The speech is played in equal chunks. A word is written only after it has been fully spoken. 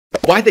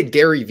Why the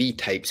Gary Vee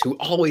types who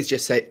always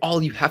just say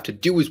all you have to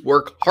do is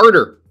work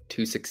harder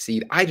to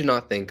succeed, I do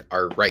not think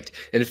are right.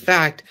 In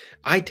fact,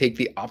 I take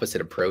the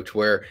opposite approach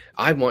where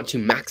I want to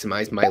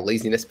maximize my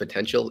laziness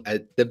potential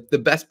at the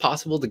best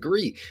possible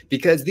degree.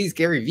 Because these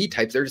Gary Vee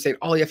types, they're just saying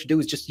all you have to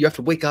do is just, you have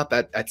to wake up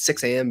at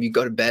 6 a.m., you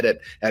go to bed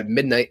at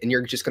midnight, and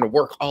you're just going to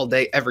work all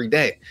day, every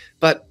day.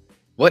 But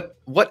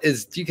do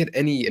you get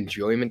any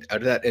enjoyment out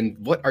of that? And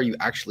what are you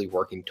actually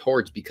working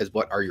towards? Because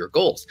what are your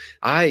goals?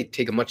 I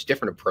take a much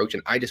different approach,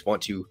 and I just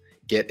want to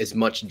get as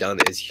much done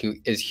as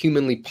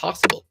humanly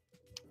possible.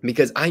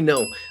 Because I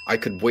know I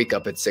could wake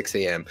up at 6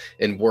 a.m.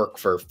 and work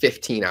for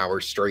 15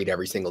 hours straight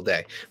every single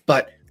day.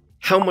 But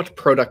how much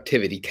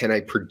productivity can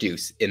I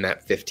produce in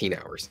that 15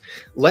 hours?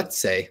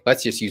 Let's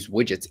just use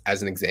widgets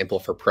as an example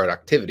for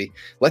productivity.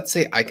 Let's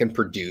say I can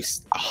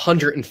produce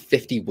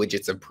 150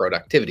 widgets of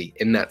productivity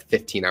in that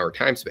 15-hour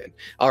time span.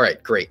 All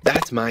right, great.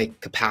 That's my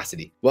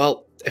capacity.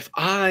 Well, if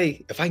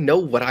I know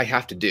what I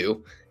have to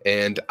do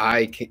and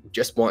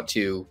just want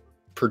to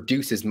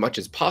produce as much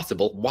as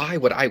possible, why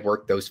would I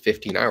work those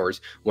 15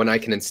 hours when I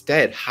can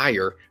instead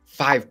hire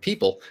 5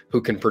 people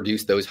who can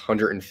produce those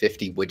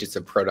 150 widgets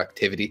of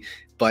productivity?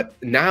 But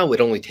now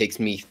it only takes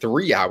me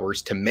 3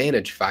 hours to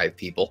manage 5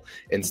 people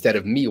instead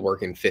of me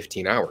working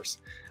 15 hours.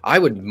 I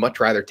would much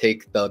rather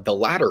take the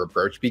latter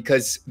approach,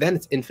 because then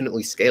it's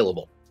infinitely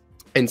scalable.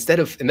 And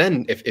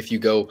then if you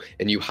go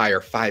and you hire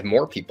 5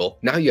 more people,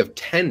 now you have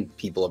 10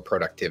 people of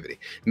productivity.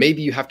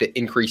 Maybe you have to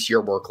increase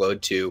your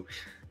workload to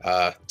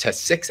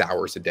 6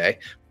 hours a day,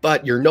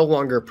 but you're no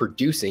longer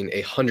producing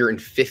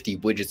 150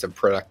 widgets of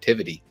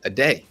productivity a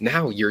day.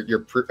 Now you're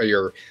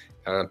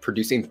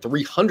producing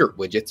 300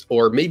 widgets,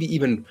 or maybe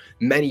even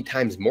many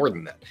times more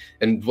than that.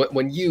 And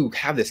when you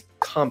have this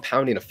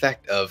compounding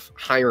effect of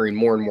hiring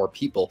more and more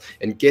people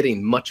and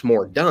getting much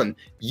more done,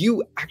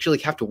 you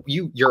actually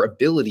your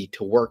ability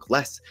to work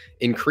less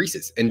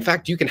increases. In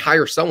fact, you can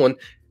hire someone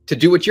to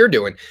do what you're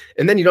doing,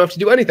 and then you don't have to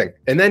do anything.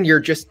 And then you're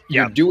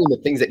doing the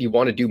things that you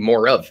want to do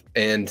more of.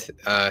 And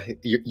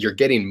you're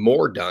getting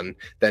more done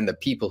than the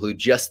people who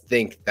just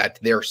think that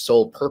their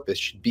sole purpose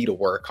should be to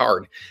work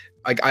hard.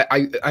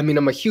 I mean,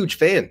 I'm a huge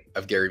fan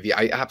of Gary Vee.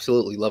 I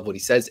absolutely love what he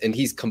says. And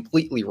he's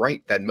completely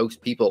right that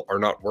most people are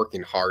not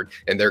working hard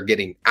and they're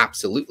getting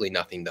absolutely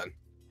nothing done.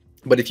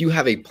 But if you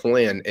have a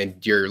plan and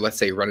you're, let's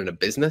say, running a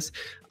business,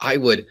 I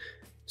would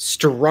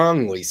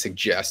strongly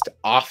suggest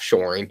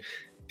offshoring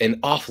and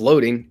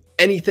offloading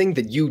anything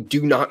that you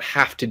do not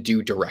have to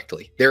do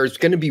directly. There's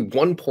going to be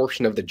one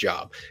portion of the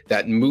job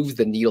that moves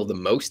the needle the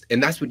most,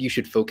 and that's what you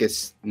should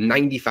focus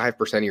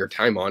 95% of your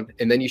time on.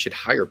 And then you should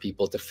hire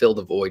people to fill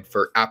the void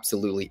for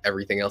absolutely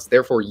everything else.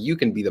 Therefore, you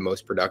can be the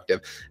most productive,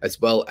 as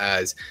well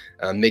as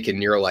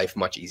making your life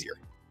much easier.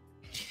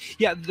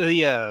 Yeah,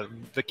 the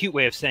cute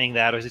way of saying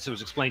that, as it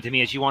was explained to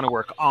me, is you want to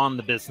work on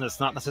the business,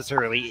 not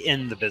necessarily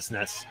in the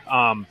business.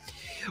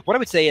 What I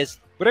would say is,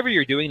 whatever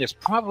you're doing, there's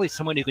probably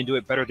someone who can do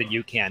it better than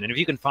you can. And if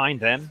you can find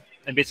them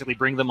and basically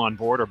bring them on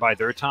board or buy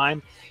their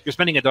time, you're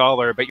spending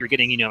 $1, but you're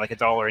getting, like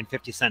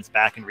 $1.50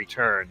 back in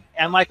return.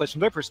 And likewise,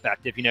 from their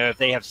perspective, if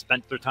they have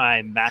spent their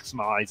time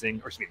maximizing,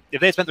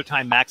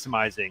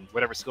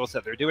 whatever skill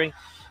set they're doing,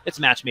 it's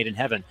a match made in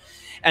heaven.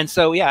 And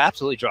so, yeah,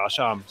 absolutely, Josh.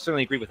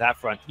 Certainly agree with that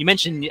front. You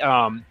mentioned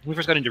when we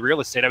first got into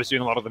real estate, I was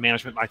doing a lot of the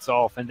management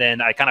myself. And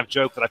then I kind of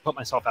joked that I put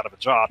myself out of a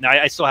job. Now,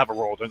 I still have a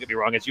role. Don't get me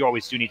wrong, as you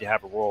always do need to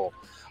have a role.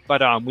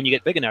 But when you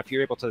get big enough,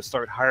 you're able to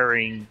start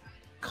hiring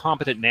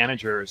competent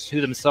managers who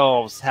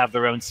themselves have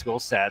their own skill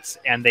sets,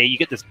 and you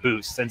get this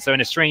boost. And so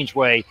in a strange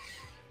way,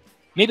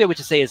 maybe I would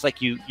just say is like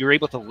you're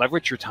able to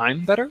leverage your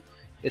time better.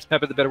 It's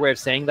probably the better way of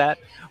saying that,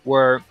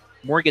 where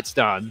more gets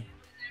done,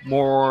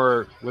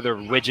 more, whether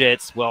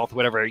widgets, wealth,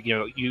 whatever,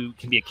 you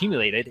can be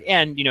accumulated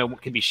and,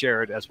 can be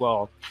shared as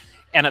well.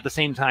 And at the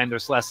same time,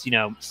 there's less,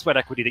 sweat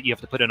equity that you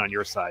have to put in on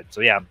your side.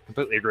 So yeah,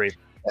 completely agree.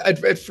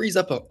 It frees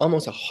up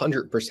almost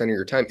 100% of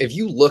your time. If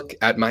you look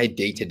at my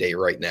day-to-day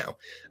right now,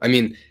 I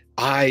mean,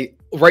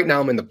 right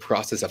now I'm in the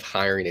process of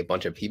hiring a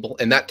bunch of people,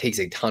 and that takes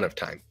a ton of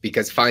time,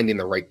 because finding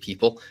the right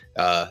people,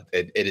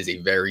 it is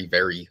a very,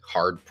 very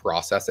hard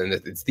process. And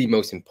it's the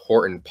most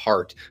important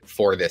part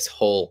for this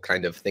whole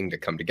kind of thing to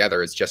come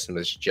together, as Justin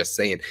was just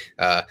saying.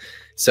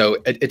 So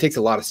it takes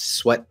a lot of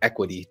sweat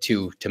equity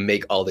to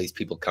make all these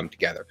people come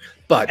together.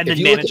 But and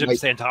then manage them,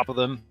 stay on top of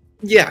them.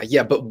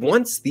 Yeah. But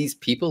once these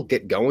people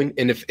get going,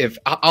 and if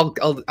I'll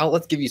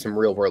let's give you some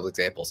real world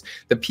examples.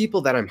 The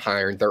people that I'm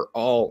hiring, they're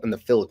all in the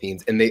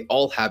Philippines, and they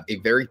all have a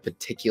very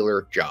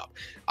particular job.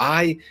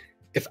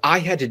 If I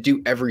had to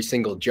do every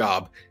single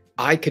job,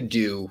 I could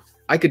do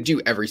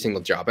every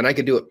single job, and I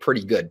could do it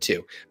pretty good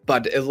too.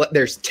 But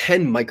there's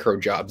 10 micro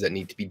jobs that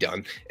need to be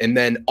done. And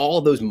then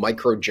all those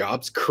micro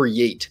jobs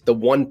create the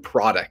one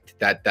product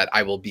that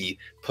I will be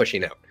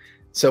pushing out.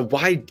 So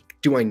why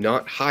do I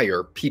not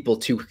hire people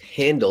to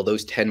handle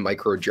those 10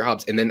 micro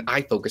jobs? And then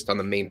I focused on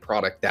the main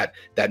product that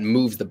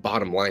moves the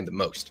bottom line the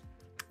most.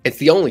 It's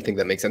the only thing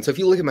that makes sense. So if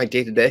you look at my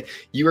day-to-day,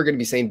 you are going to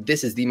be saying,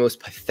 this is the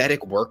most pathetic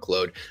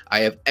workload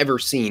I have ever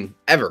seen,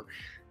 ever.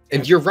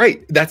 And you're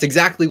right. That's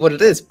exactly what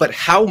it is. But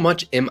how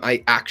much am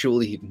I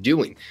actually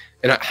doing?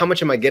 And how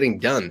much am I getting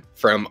done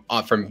from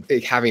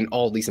having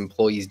all these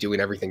employees doing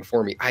everything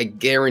for me? I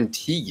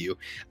guarantee you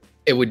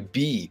it would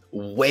be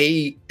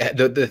way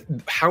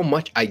how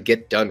much I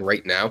get done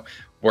right now,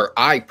 where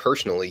I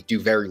personally do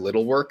very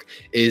little work,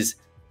 is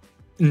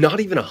not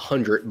even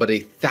 100, but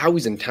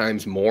 1,000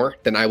 times more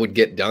than I would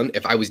get done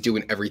if I was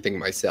doing everything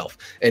myself.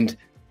 And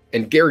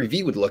Gary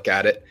Vee would look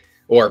at it,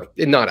 or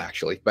not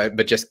actually,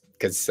 but just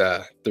because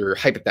they're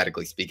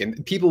hypothetically speaking,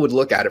 people would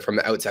look at it from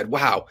the outside.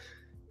 Wow.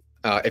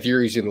 If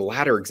you're using the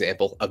latter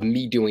example of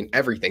me doing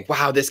everything,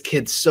 wow, this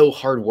kid's so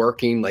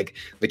hardworking. Like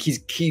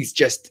he's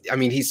just, I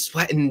mean, he's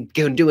sweating,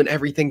 doing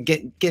everything,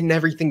 getting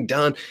everything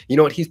done. You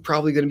know what? He's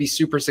probably going to be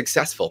super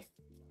successful.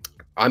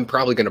 I'm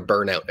probably going to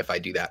burn out if I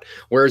do that.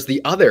 Whereas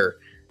the other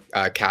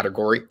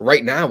category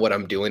right now, what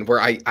I'm doing, where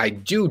I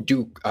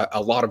do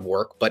a lot of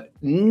work, but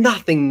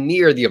nothing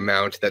near the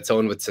amount that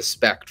someone would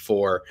suspect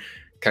for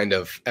kind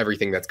of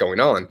everything that's going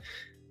on.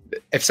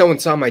 If someone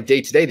saw my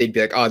day to day, they'd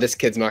be like, "Oh, this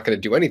kid's not going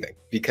to do anything,"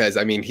 because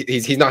I mean,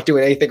 he's not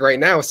doing anything right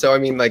now. So I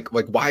mean, like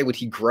why would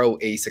he grow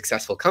a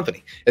successful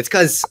company? It's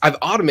because I've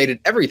automated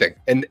everything,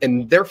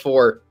 and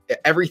therefore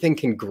everything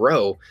can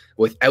grow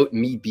without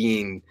me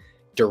being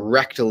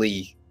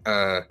directly.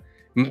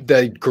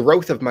 The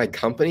growth of my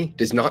company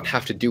does not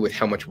have to do with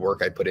how much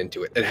work I put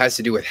into it. It has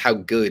to do with how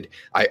good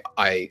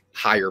I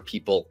hire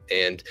people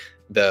and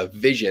the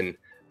vision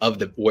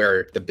of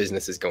where the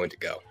business is going to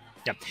go.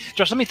 Yeah,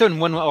 Josh, let me throw in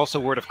one also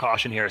word of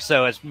caution here.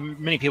 So as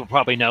many people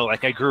probably know,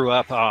 like I grew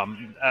up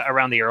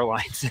around the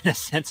airlines in a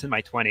sense in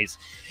my 20s,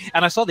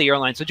 and I saw the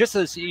airlines. So just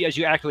as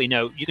you actually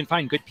know, you can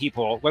find good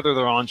people, whether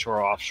they're onshore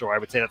or offshore. I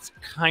would say that's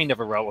kind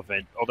of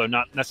irrelevant, although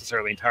not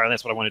necessarily entirely.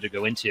 That's what I wanted to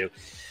go into.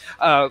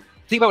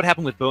 Think about what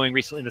happened with Boeing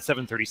recently in the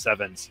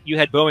 737s. You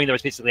had Boeing that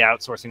was basically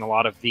outsourcing a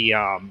lot of the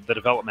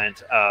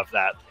development of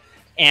that.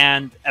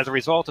 And as a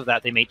result of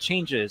that, they made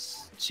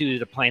changes to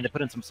the plane. They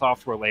put in some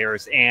software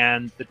layers,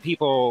 and the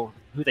people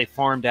who they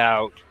farmed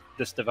out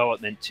this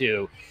development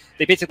to,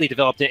 they basically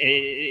developed it.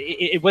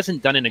 It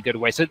wasn't done in a good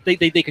way. So they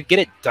could get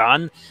it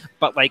done,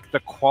 but like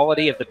the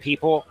quality of the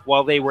people,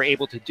 while they were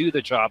able to do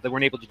the job, they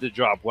weren't able to do the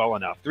job well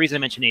enough. The reason I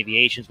mention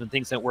aviation is when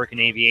things don't work in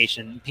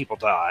aviation, people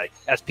die,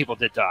 as people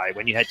did die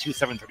when you had 2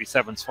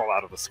 737s fall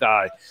out of the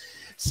sky.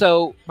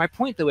 So my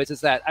point, though, is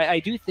that I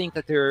do think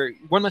that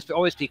one must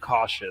always be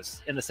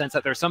cautious in the sense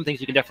that there are some things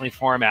you can definitely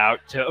farm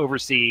out to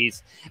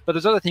overseas, but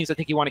there's other things I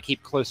think you want to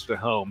keep closer to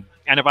home.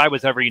 And if I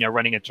was ever,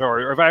 running a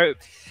tour, or if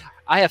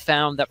I have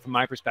found that from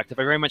my perspective,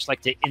 I very much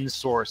like to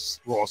in-source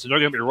roles. So don't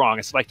get me wrong,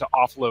 I like to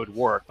offload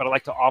work, but I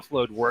like to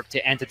offload work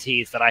to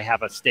entities that I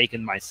have a stake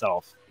in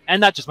myself.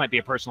 And that just might be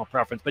a personal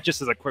preference, but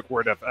just as a quick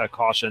word of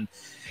caution,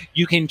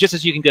 just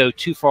as you can go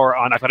too far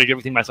on, I've got to do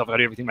everything myself,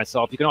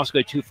 you can also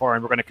go too far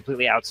and we're going to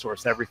completely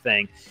outsource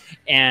everything.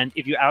 And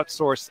if you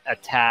outsource a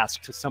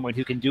task to someone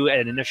who can do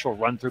an initial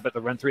run through, but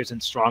the run through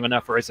isn't strong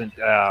enough or doesn't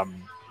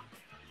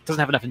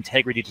have enough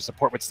integrity to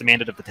support what's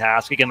demanded of the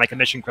task, again, like a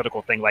mission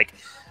critical thing, like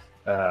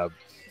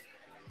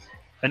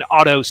an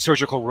auto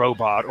surgical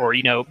robot, or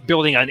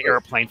building an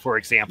airplane, for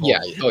example.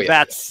 Yeah. Oh,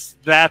 yeah.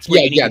 That's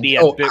where you need to be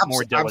a bit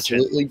more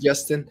diligent. Absolutely,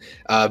 Justin.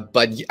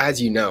 But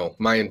as you know,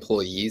 my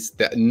employees,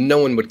 that no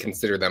one would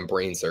consider them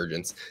brain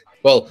surgeons.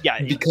 Well,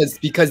 yeah, because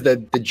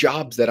the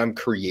jobs that I'm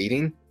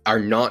creating are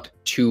not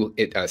too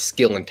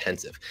skill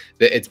intensive.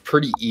 It's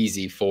pretty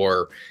easy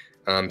for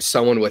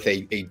someone with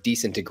a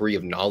decent degree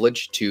of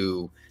knowledge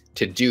to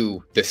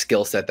do the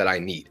skill set that I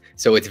need.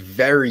 So it's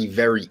very,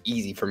 very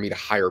easy for me to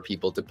hire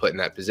people to put in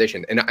that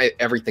position. And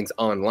everything's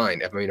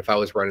online. I mean, if I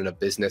was running a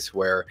business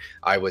where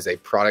I was a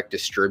product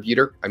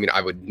distributor, I mean,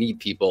 I would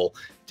need people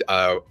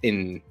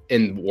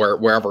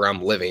wherever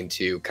I'm living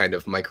to kind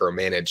of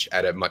micromanage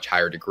at a much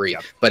higher degree.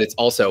 Yeah. But it's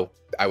also,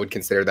 I would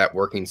consider that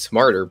working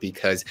smarter,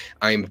 because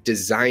I'm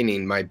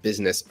designing my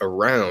business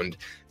around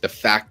the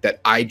fact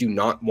that I do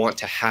not want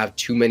to have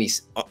too many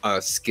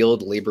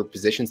skilled labor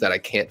positions that I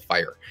can't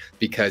fire,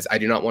 because I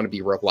do not want to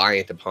be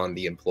reliant upon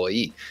the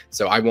employee.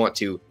 So I want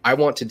to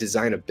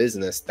design a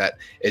business that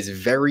is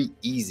very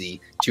easy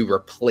to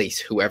replace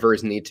whoever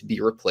is needed to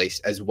be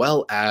replaced, as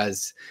well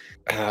as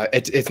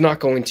it's not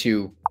going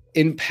to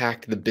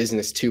impact the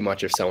business too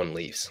much if someone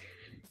leaves.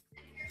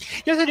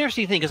 Yeah, that's an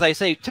interesting thing, because I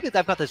say typically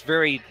I've got this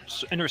very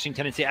interesting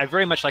tendency. I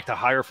very much like to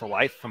hire for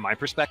life from my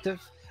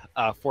perspective.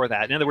 For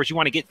that, in other words, you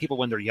want to get people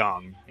when they're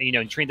young,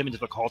 and train them into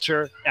the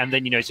culture, and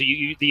then so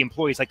the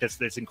employee's like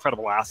this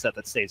incredible asset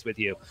that stays with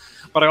you.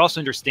 But I also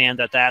understand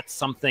that that's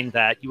something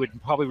that you would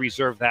probably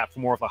reserve that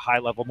for more of a high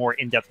level, more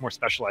in-depth, more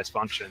specialized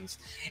functions.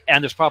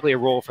 And there's probably a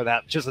role for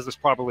that, just as there's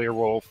probably a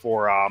role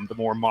for the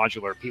more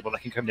modular people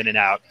that can come in and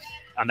out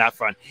on that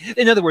front.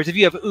 In other words, if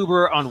you have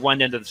Uber on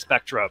one end of the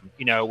spectrum,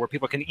 where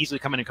people can easily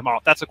come in and come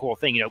out, that's a cool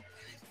thing.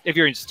 If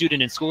you're a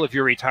student in school, if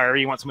you're a retiree,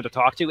 you want someone to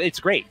talk to,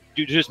 it's great.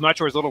 Do as much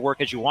or as little work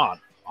as you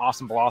want.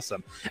 Awesome,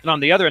 blossom. And on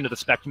the other end of the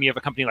spectrum, you have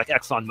a company like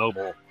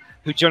ExxonMobil,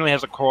 who generally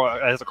has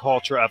a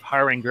culture of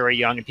hiring very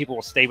young, and people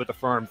will stay with the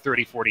firm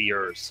 30, 40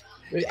 years.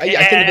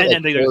 I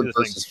think Ford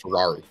versus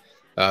Ferrari.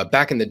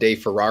 Back in the day,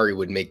 Ferrari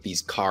would make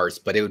these cars,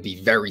 but it would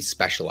be very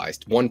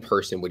specialized. One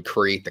person would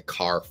create the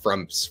car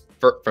from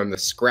the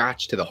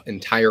scratch to the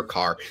entire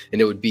car,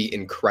 and it would be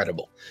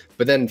incredible.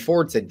 But then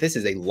Ford said, this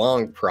is a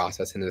long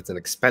process and it's an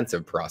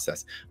expensive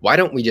process. Why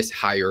don't we just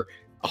hire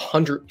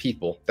 100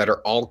 people that are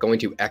all going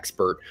to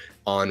expert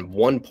on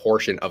one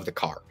portion of the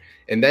car?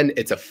 And then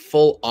it's a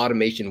full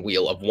automation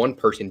wheel of one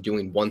person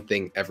doing one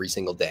thing every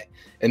single day.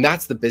 And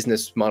that's the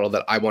business model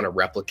that I want to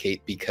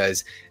replicate,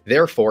 because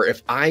therefore,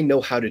 if I know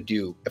how to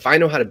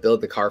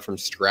build the car from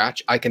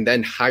scratch, I can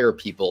then hire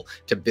people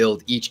to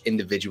build each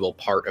individual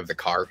part of the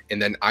car. And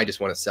then I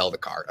just want to sell the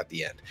car at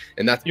the end.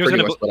 And that's pretty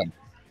much what I'm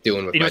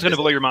doing with my business. You know what's going to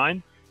blow your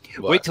mind?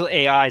 What? Wait till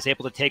AI is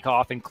able to take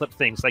off and clip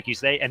things, like you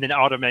say, and then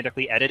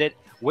automatically edit it.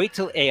 Wait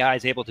till AI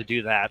is able to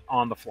do that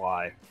on the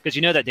fly, because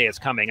you know that day is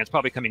coming. It's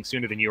probably coming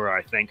sooner than you are,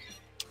 I think.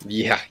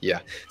 Yeah.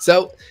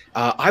 So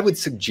I would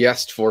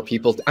suggest for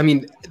people,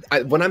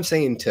 when I'm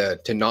saying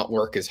to not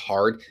work as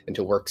hard and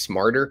to work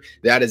smarter,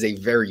 that is a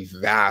very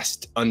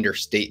vast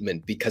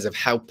understatement because of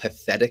how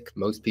pathetic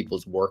most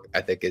people's work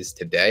ethic is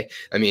today.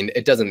 I mean,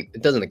 it doesn't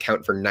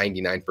account for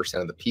 99%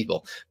 of the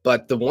people,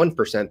 but the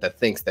 1% that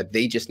thinks that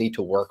they just need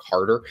to work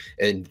harder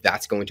and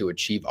that's going to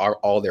achieve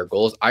all their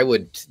goals, I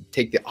would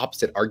take the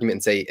opposite argument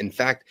and say, in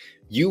fact,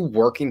 you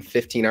working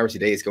 15 hours a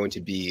day is going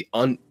to be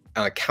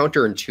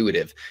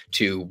counterintuitive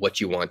to what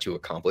you want to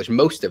accomplish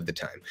most of the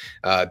time.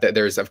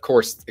 There's, of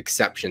course,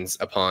 exceptions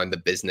upon the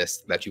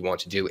business that you want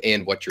to do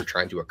and what you're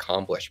trying to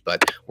accomplish,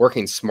 but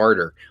working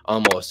smarter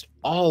almost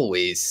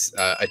always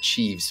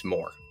achieves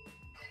more.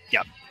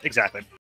 Yeah, exactly.